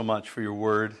So much for your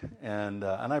word, and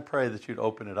I pray that you'd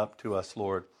open it up to us,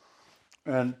 Lord,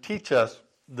 and teach us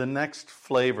the next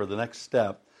flavor, the next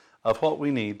step of what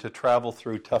we need to travel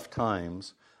through tough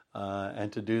times,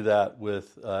 and to do that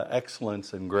with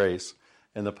excellence and grace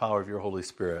in the power of your Holy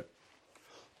Spirit.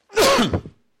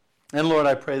 And Lord,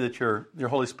 I pray that your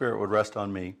Holy Spirit would rest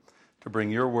on me to bring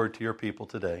your word to your people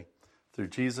today, through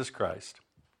Jesus Christ.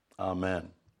 Amen.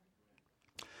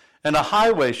 And a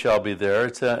highway shall be there.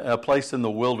 It's a place in the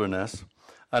wilderness.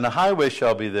 And a highway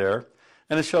shall be there,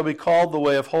 and it shall be called the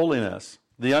way of holiness.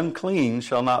 The unclean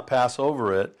shall not pass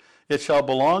over it. It shall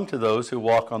belong to those who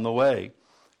walk on the way.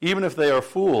 Even if they are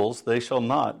fools, they shall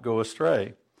not go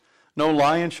astray. No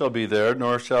lion shall be there,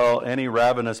 nor shall any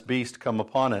ravenous beast come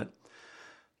upon it.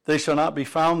 They shall not be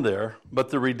found there, but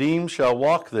the redeemed shall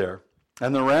walk there.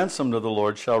 And the ransomed of the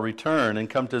Lord shall return and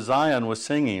come to Zion with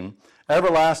singing.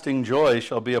 Everlasting joy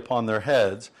shall be upon their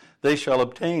heads. They shall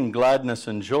obtain gladness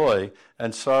and joy,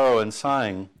 and sorrow and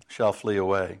sighing shall flee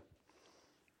away.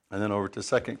 And then over to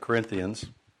 2 Corinthians.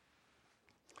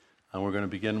 And we're going to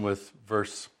begin with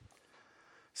verse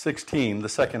 16, the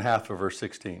second half of verse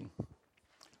 16.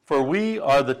 For we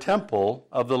are the temple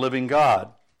of the living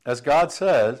God. As God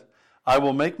says, I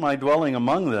will make my dwelling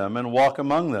among them and walk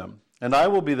among them, and I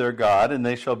will be their God, and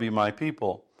they shall be my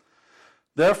people.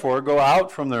 Therefore go out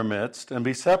from their midst, and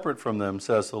be separate from them,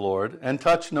 says the Lord, and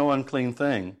touch no unclean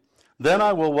thing. Then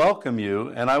I will welcome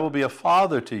you, and I will be a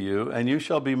father to you, and you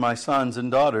shall be my sons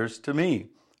and daughters to me,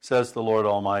 says the Lord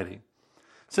Almighty.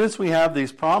 Since we have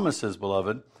these promises,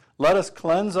 beloved, let us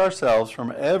cleanse ourselves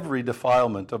from every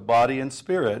defilement of body and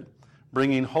spirit,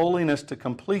 bringing holiness to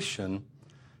completion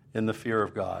in the fear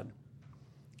of God.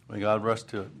 May God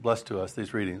bless to us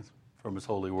these readings from His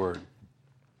holy word.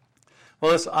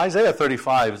 Well, this Isaiah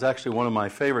 35 is actually one of my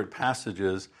favorite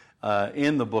passages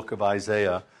in the book of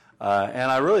Isaiah.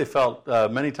 And I really felt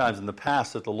many times in the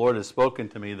past that the Lord has spoken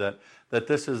to me that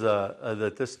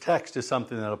this text is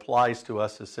something that applies to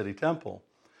us as City Temple.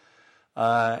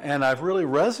 And I've really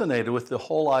resonated with the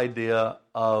whole idea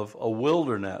of a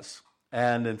wilderness.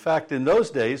 And in fact, in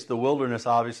those days, the wilderness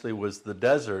obviously was the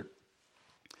desert.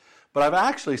 But I've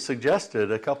actually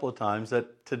suggested a couple of times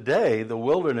that today the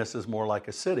wilderness is more like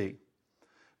a city.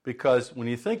 Because when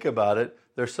you think about it,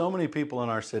 there's so many people in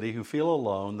our city who feel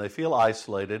alone, they feel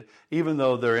isolated, even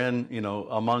though they're in,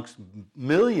 amongst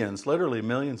millions, literally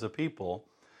millions of people.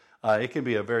 It can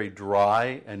be a very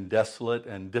dry and desolate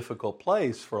and difficult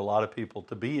place for a lot of people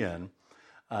to be in.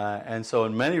 And so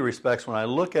in many respects, when I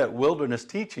look at wilderness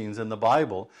teachings in the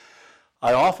Bible,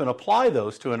 I often apply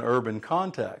those to an urban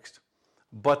context.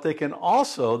 But they can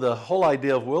also, the whole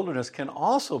idea of wilderness can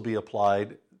also be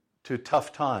applied to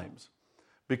tough times.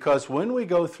 Because when we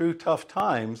go through tough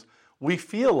times, we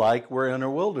feel like we're in a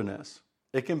wilderness.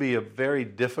 It can be a very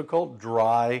difficult,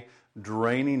 dry,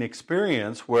 draining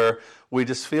experience where we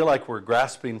just feel like we're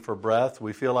grasping for breath.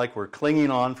 We feel like we're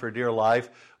clinging on for dear life.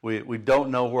 We don't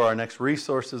know where our next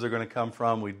resources are going to come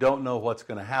from. We don't know what's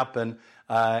going to happen.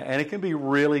 And it can be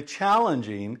really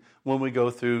challenging when we go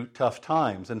through tough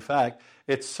times. In fact,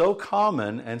 it's so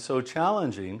common and so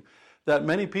challenging that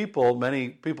many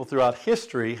people throughout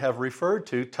history have referred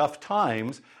to tough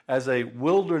times as a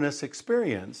wilderness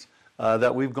experience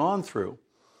that we've gone through.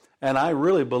 And I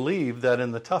really believe that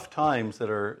in the tough times that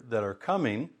are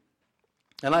coming,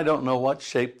 and I don't know what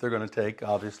shape they're going to take,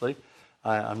 obviously.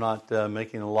 I'm not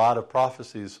making a lot of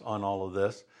prophecies on all of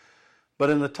this.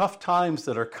 But in the tough times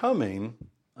that are coming,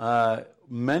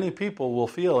 many people will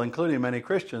feel, including many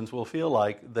Christians, will feel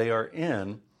like they are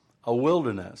in a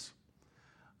wilderness.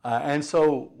 And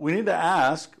so we need to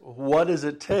ask, what does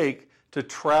it take to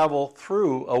travel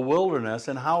through a wilderness,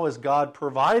 and how is God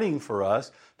providing for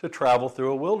us to travel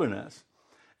through a wilderness?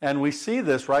 And we see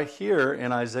this right here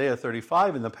in Isaiah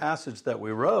 35 in the passage that we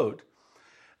wrote,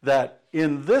 that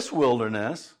in this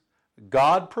wilderness,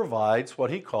 God provides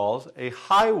what He calls a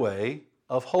highway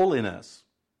of holiness.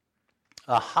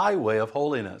 A highway of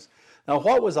holiness. Now,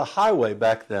 what was a highway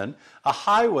back then? A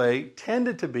highway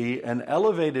tended to be an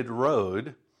elevated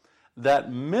road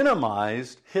that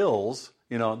minimized hills,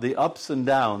 the ups and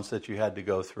downs that you had to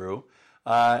go through,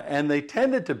 and they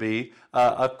tended to be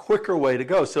a quicker way to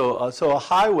go. So a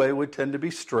highway would tend to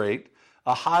be straight.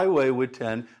 A highway would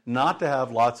tend not to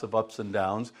have lots of ups and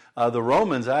downs. The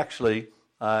Romans actually,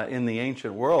 in the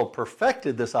ancient world,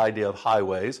 perfected this idea of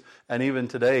highways, and even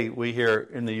today we here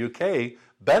in the UK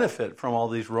benefit from all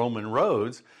these Roman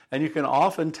roads. And you can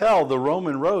often tell the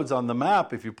Roman roads on the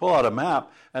map, if you pull out a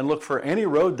map and look for any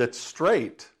road that's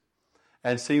straight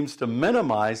and seems to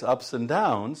minimize ups and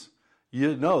downs,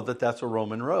 you know that that's a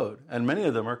Roman road. And many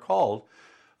of them are called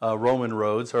Roman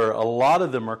roads, or a lot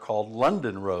of them are called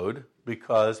London Road,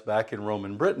 because back in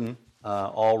Roman Britain,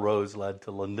 all roads led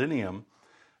to Londinium,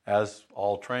 as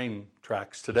all train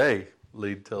tracks today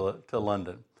lead to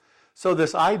London. So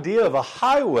this idea of a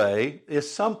highway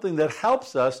is something that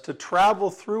helps us to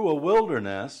travel through a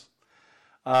wilderness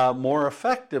more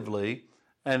effectively,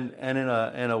 and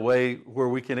in a way where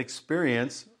we can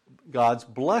experience God's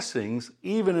blessings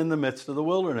even in the midst of the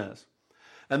wilderness.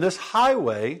 And this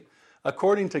highway,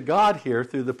 according to God here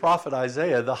through the prophet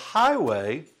Isaiah, the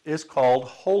highway is called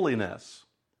holiness.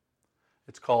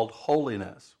 It's called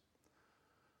holiness.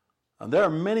 And there are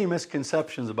many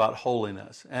misconceptions about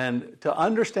holiness. And to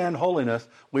understand holiness,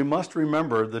 we must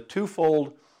remember the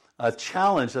twofold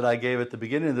challenge that I gave at the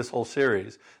beginning of this whole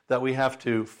series, that we have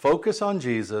to focus on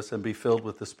Jesus and be filled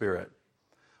with the Spirit.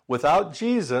 Without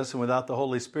Jesus and without the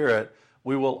Holy Spirit,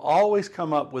 we will always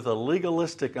come up with a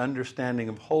legalistic understanding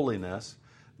of holiness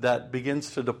that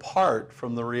begins to depart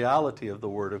from the reality of the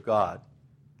Word of God.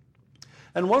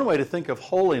 And one way to think of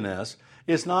holiness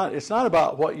is it's not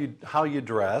about how you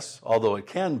dress, although it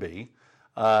can be.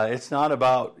 It's not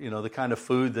about the kind of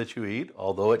food that you eat,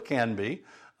 although it can be.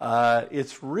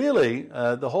 It's really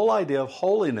the whole idea of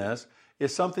holiness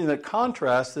is something that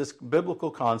contrasts this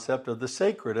biblical concept of the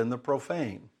sacred and the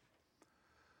profane.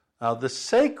 Now, the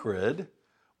sacred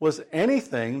was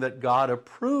anything that God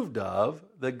approved of,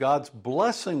 that God's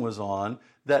blessing was on,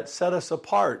 that set us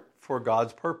apart for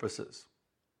God's purposes.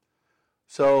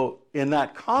 So, in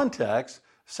that context,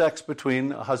 sex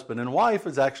between a husband and wife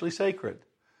is actually sacred.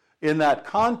 In that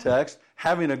context,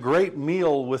 having a great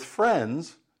meal with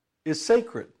friends is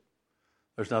sacred.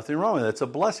 There's nothing wrong with it. It's a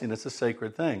blessing. It's a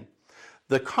sacred thing.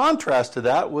 The contrast to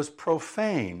that was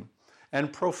profane.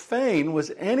 And profane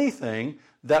was anything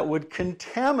that would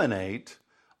contaminate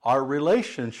our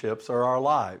relationships or our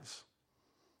lives.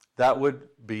 That would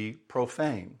be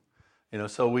profane.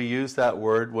 So we use that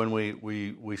word when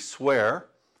we swear.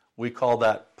 We call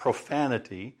that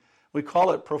profanity. We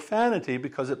call it profanity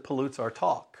because it pollutes our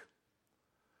talk.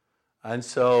 And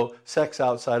so sex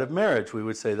outside of marriage, we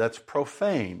would say that's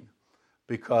profane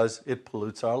because it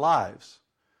pollutes our lives.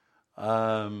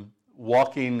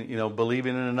 Walking,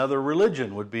 believing in another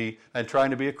religion would be, and trying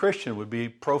to be a Christian would be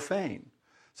profane.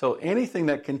 So anything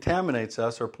that contaminates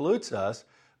us or pollutes us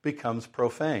becomes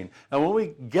profane. And when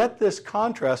we get this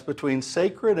contrast between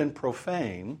sacred and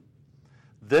profane,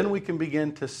 then we can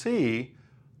begin to see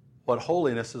what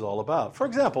holiness is all about. For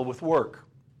example, with work.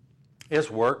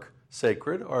 Is work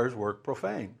sacred or is work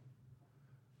profane?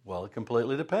 Well, it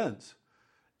completely depends.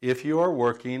 If you are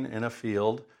working in a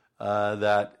field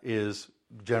that is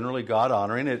generally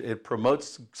God-honoring, it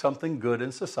promotes something good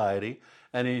in society,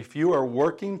 and if you are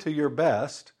working to your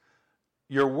best,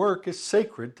 your work is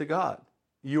sacred to God.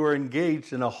 You are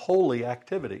engaged in a holy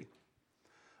activity.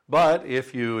 But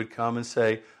if you would come and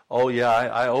say, oh yeah,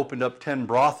 I opened up 10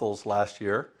 brothels last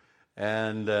year,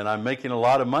 and I'm making a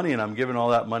lot of money, and I'm giving all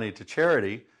that money to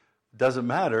charity, doesn't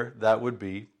matter, that would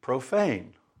be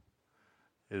profane.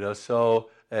 So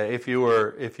if you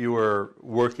were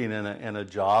working in a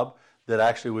job that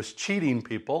actually was cheating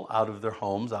people out of their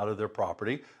homes, out of their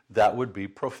property, that would be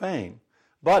profane.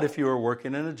 But if you were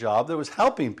working in a job that was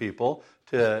helping people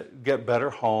to get better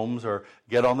homes or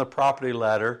get on the property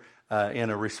ladder in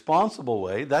a responsible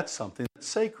way, that's something that's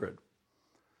sacred.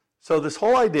 So this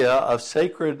whole idea of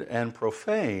sacred and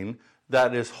profane,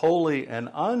 that is holy and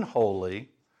unholy,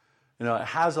 it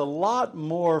has a lot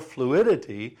more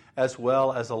fluidity as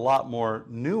well as a lot more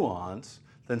nuance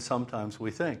than sometimes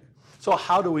we think. So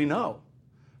how do we know?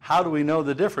 How do we know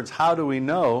the difference? How do we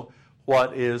know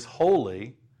what is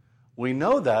holy? We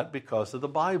know that because of the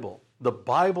Bible. The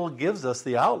Bible gives us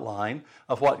the outline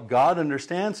of what God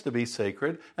understands to be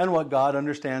sacred and what God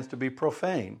understands to be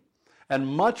profane. And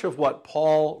much of what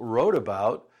Paul wrote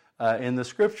about in the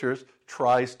Scriptures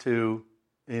tries to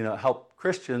help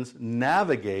Christians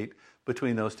navigate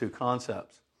between those two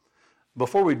concepts.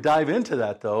 Before we dive into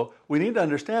that, though, we need to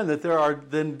understand that there are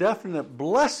then definite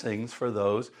blessings for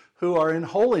those who are in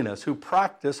holiness, who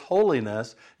practice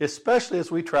holiness, especially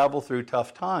as we travel through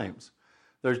tough times.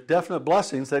 There's definite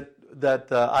blessings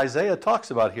that Isaiah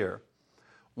talks about here.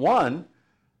 One,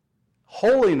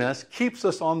 holiness keeps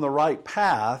us on the right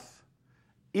path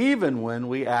even when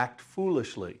we act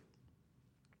foolishly.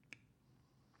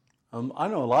 I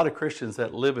know a lot of Christians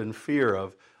that live in fear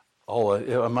of,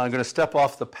 am I going to step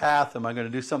off the path? Am I going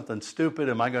to do something stupid?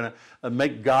 Am I going to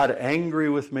make God angry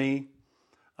with me?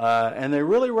 And they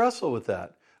really wrestle with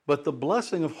that. But the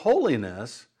blessing of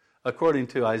holiness, according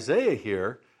to Isaiah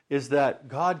here, is that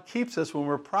God keeps us, when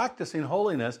we're practicing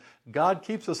holiness, God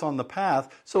keeps us on the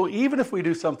path. So even if we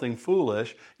do something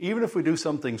foolish, even if we do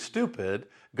something stupid,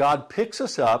 God picks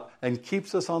us up and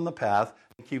keeps us on the path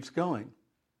and keeps going.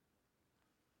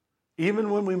 Even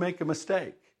when we make a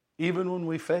mistake, even when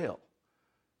we fail,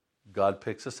 God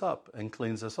picks us up and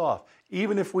cleans us off.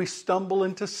 Even if we stumble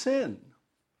into sin,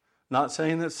 not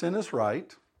saying that sin is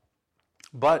right,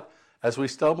 but as we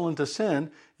stumble into sin,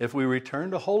 if we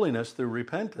return to holiness through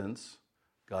repentance,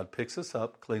 God picks us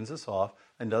up, cleans us off,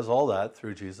 and does all that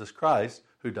through Jesus Christ,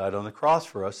 who died on the cross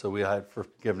for us so we had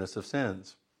forgiveness of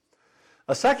sins.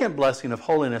 A second blessing of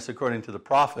holiness, according to the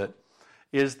prophet,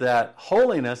 is that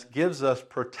holiness gives us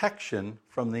protection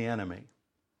from the enemy.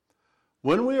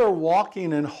 When we are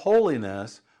walking in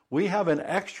holiness, we have an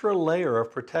extra layer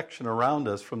of protection around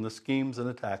us from the schemes and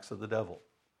attacks of the devil.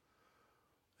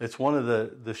 It's one of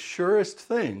the surest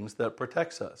things that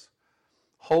protects us.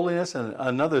 Holiness, and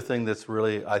another thing that's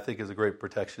really, I think, is a great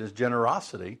protection is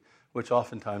generosity, which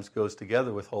oftentimes goes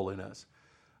together with holiness.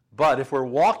 But if we're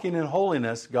walking in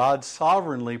holiness, God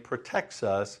sovereignly protects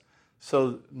us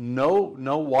so no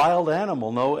wild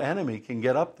animal, no enemy can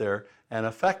get up there and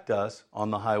affect us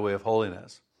on the highway of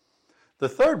holiness. The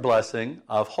third blessing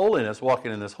of holiness,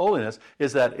 walking in this holiness,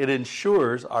 is that it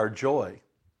ensures our joy.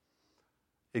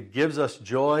 It gives us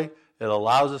joy. It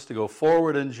allows us to go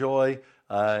forward in joy.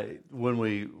 When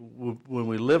we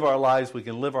live our lives, we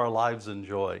can live our lives in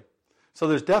joy. So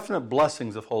there's definite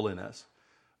blessings of holiness.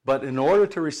 But in order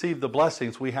to receive the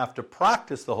blessings, we have to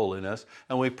practice the holiness.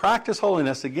 And we practice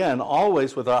holiness, again,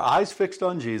 always with our eyes fixed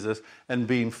on Jesus and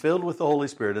being filled with the Holy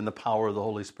Spirit and the power of the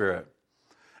Holy Spirit.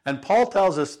 And Paul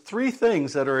tells us three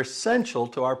things that are essential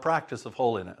to our practice of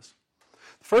holiness.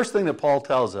 The first thing that Paul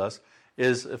tells us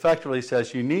is, effectively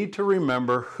says, you need to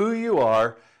remember who you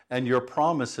are and your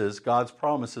promises, God's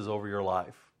promises over your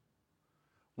life.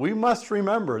 We must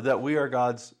remember that we are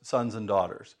God's sons and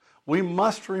daughters. We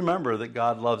must remember that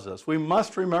God loves us. We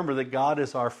must remember that God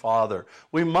is our Father.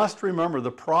 We must remember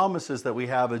the promises that we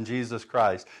have in Jesus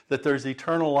Christ, that there's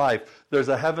eternal life, there's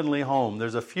a heavenly home,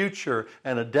 there's a future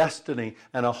and a destiny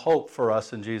and a hope for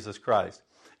us in Jesus Christ.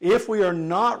 If we are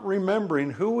not remembering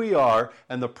who we are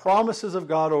and the promises of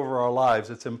God over our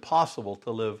lives, it's impossible to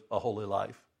live a holy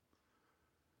life.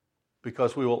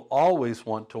 Because we will always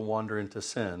want to wander into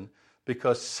sin,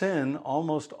 because sin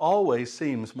almost always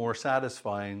seems more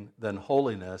satisfying than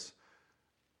holiness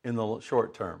in the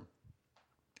short term.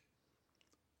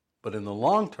 But in the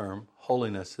long term,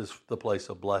 holiness is the place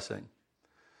of blessing.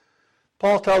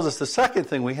 Paul tells us the second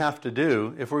thing we have to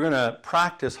do if we're going to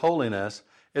practice holiness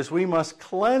is we must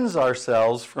cleanse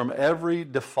ourselves from every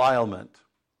defilement.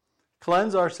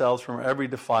 Cleanse ourselves from every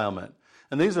defilement.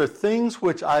 And these are things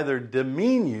which either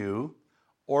demean you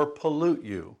or pollute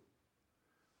you.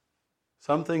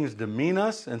 Some things demean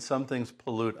us and some things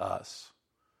pollute us.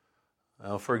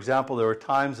 For example, there were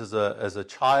times as a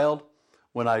child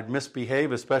when I'd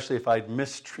misbehave, especially if I'd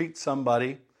mistreat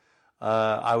somebody.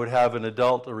 I would have an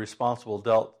adult, a responsible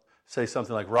adult, say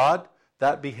something like, "Rod,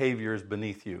 that behavior is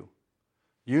beneath you.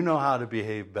 You know how to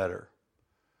behave better."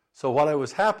 So what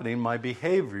was happening, my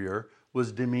behavior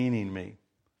was demeaning me,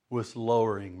 was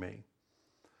lowering me.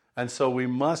 And so we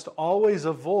must always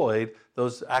avoid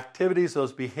those activities,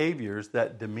 those behaviors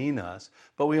that demean us.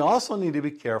 But we also need to be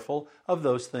careful of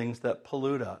those things that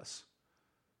pollute us.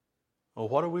 Well,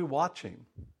 what are we watching?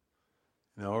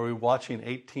 Are we watching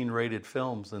 18-rated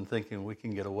films and thinking we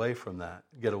can get away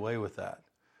with that?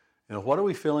 What are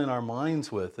we filling our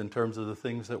minds with in terms of the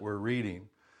things that we're reading,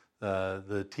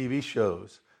 the TV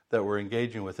shows that we're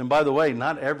engaging with? And by the way,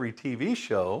 not every TV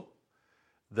show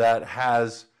that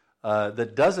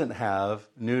doesn't have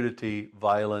nudity,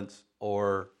 violence,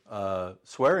 or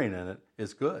swearing in it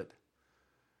is good.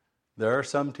 There are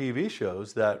some TV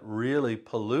shows that really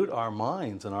pollute our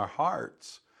minds and our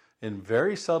hearts in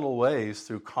very subtle ways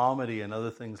through comedy and other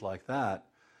things like that.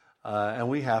 And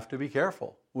we have to be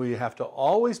careful. We have to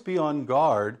always be on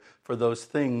guard for those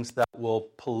things that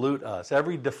will pollute us.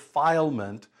 Every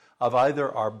defilement of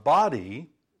either our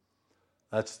body,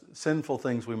 that's sinful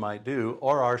things we might do,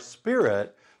 or our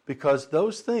spirit, because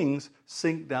those things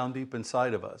sink down deep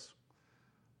inside of us.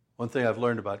 One thing I've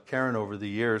learned about Karen over the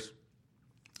years,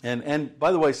 and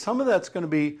by the way, some of that's going to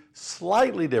be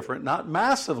slightly different, not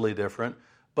massively different,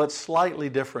 but slightly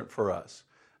different for us.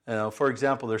 For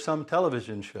example, there's some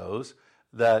television shows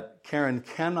that Karen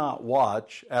cannot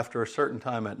watch after a certain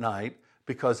time at night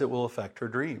because it will affect her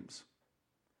dreams.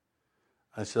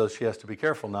 And so she has to be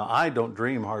careful. Now, I don't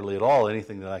dream hardly at all,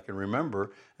 anything that I can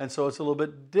remember, and so it's a little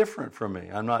bit different from me.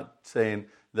 I'm not saying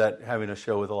that having a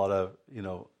show with a lot of,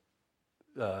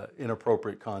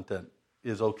 inappropriate content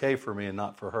is okay for me and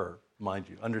not for her, mind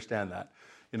you. Understand that.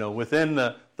 Within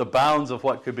the bounds of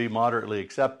what could be moderately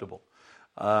acceptable.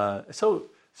 So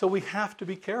we have to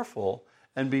be careful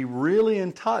and be really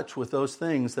in touch with those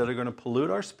things that are going to pollute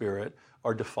our spirit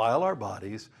or defile our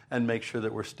bodies, and make sure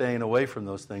that we're staying away from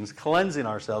those things, cleansing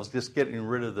ourselves, just getting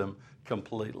rid of them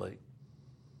completely.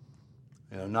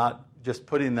 Not just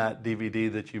putting that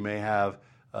DVD that you may have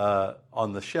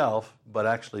on the shelf, but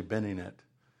actually binning it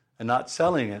and not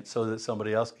selling it so that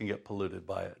somebody else can get polluted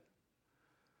by it.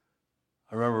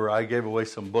 I remember I gave away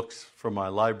some books from my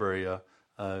library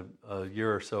a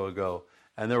year or so ago,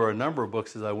 and there were a number of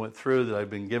books as I went through that I've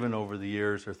been given over the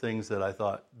years, or things that I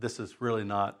thought, this is really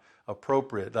not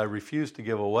appropriate. I refused to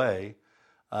give away,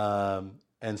 and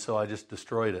so I just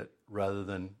destroyed it rather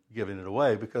than giving it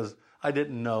away, because I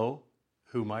didn't know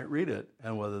who might read it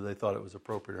and whether they thought it was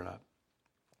appropriate or not.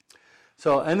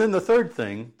 So, and then the third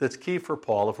thing that's key for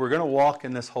Paul, if we're going to walk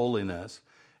in this holiness,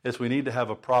 is we need to have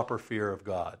a proper fear of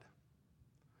God.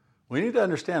 We need to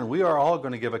understand we are all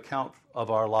going to give account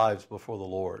of our lives before the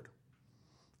Lord.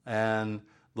 And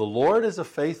the Lord is a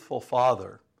faithful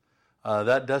Father.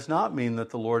 That does not mean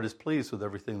that the Lord is pleased with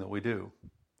everything that we do.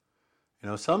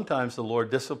 Sometimes the Lord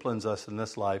disciplines us in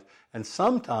this life, and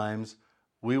sometimes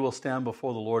we will stand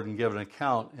before the Lord and give an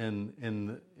account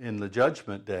in the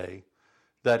judgment day,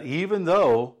 that even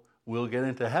though we'll get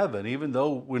into heaven, even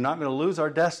though we're not going to lose our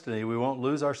destiny, we won't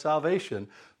lose our salvation,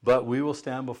 but we will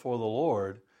stand before the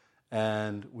Lord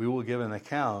and we will give an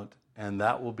account, and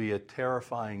that will be a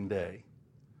terrifying day.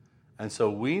 And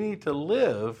so we need to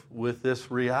live with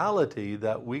this reality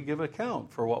that we give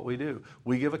account for what we do.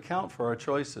 We give account for our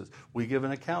choices. We give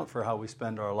an account for how we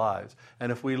spend our lives.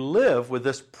 And if we live with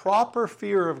this proper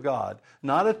fear of God,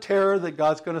 not a terror that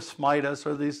God's going to smite us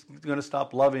or that He's going to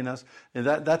stop loving us, and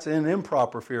that's an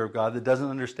improper fear of God that doesn't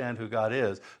understand who God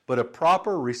is, but a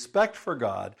proper respect for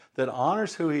God that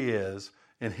honors who He is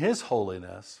in His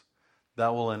holiness,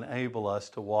 that will enable us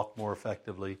to walk more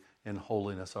effectively in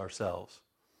holiness ourselves.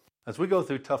 As we go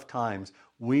through tough times,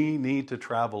 we need to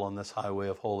travel on this highway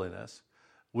of holiness.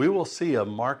 We will see a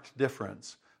marked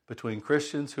difference between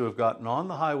Christians who have gotten on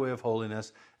the highway of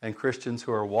holiness and Christians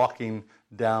who are walking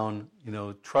down,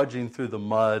 trudging through the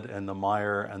mud and the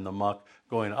mire and the muck,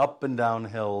 going up and down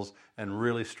hills and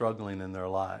really struggling in their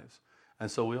lives. And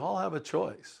so we all have a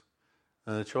choice.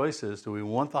 And the choice is, do we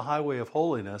want the highway of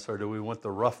holiness, or do we want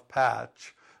the rough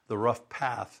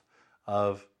path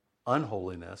of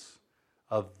unholiness,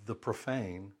 of the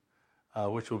profane,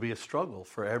 which will be a struggle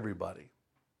for everybody.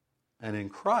 And in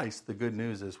Christ, the good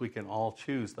news is we can all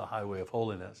choose the highway of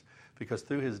holiness, because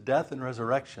through His death and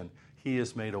resurrection, He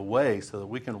has made a way so that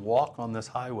we can walk on this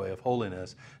highway of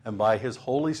holiness, and by His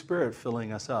Holy Spirit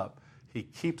filling us up, He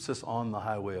keeps us on the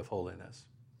highway of holiness.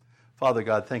 Father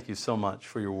God, thank you so much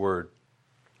for your word.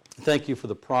 Thank you for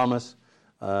the promise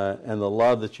and the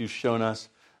love that you've shown us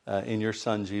in your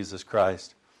Son, Jesus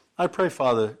Christ. I pray,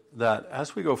 Father, that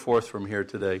as we go forth from here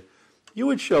today, you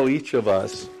would show each of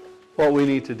us what we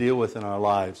need to deal with in our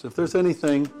lives. If there's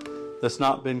anything that's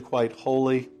not been quite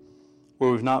holy, where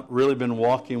we've not really been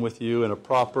walking with you in a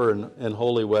proper and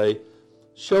holy way,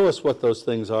 show us what those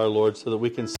things are, Lord, so that we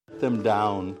can set them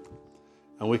down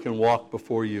and we can walk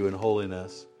before you in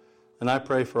holiness. And I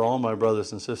pray for all my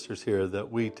brothers and sisters here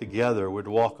that we together would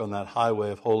walk on that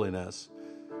highway of holiness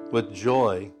with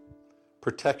joy,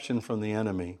 protection from the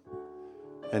enemy,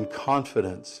 and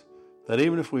confidence that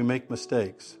even if we make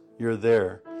mistakes, you're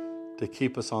there to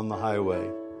keep us on the highway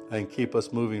and keep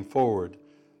us moving forward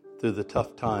through the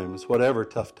tough times, whatever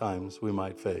tough times we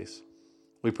might face.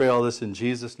 We pray all this in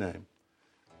Jesus' name.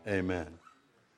 Amen.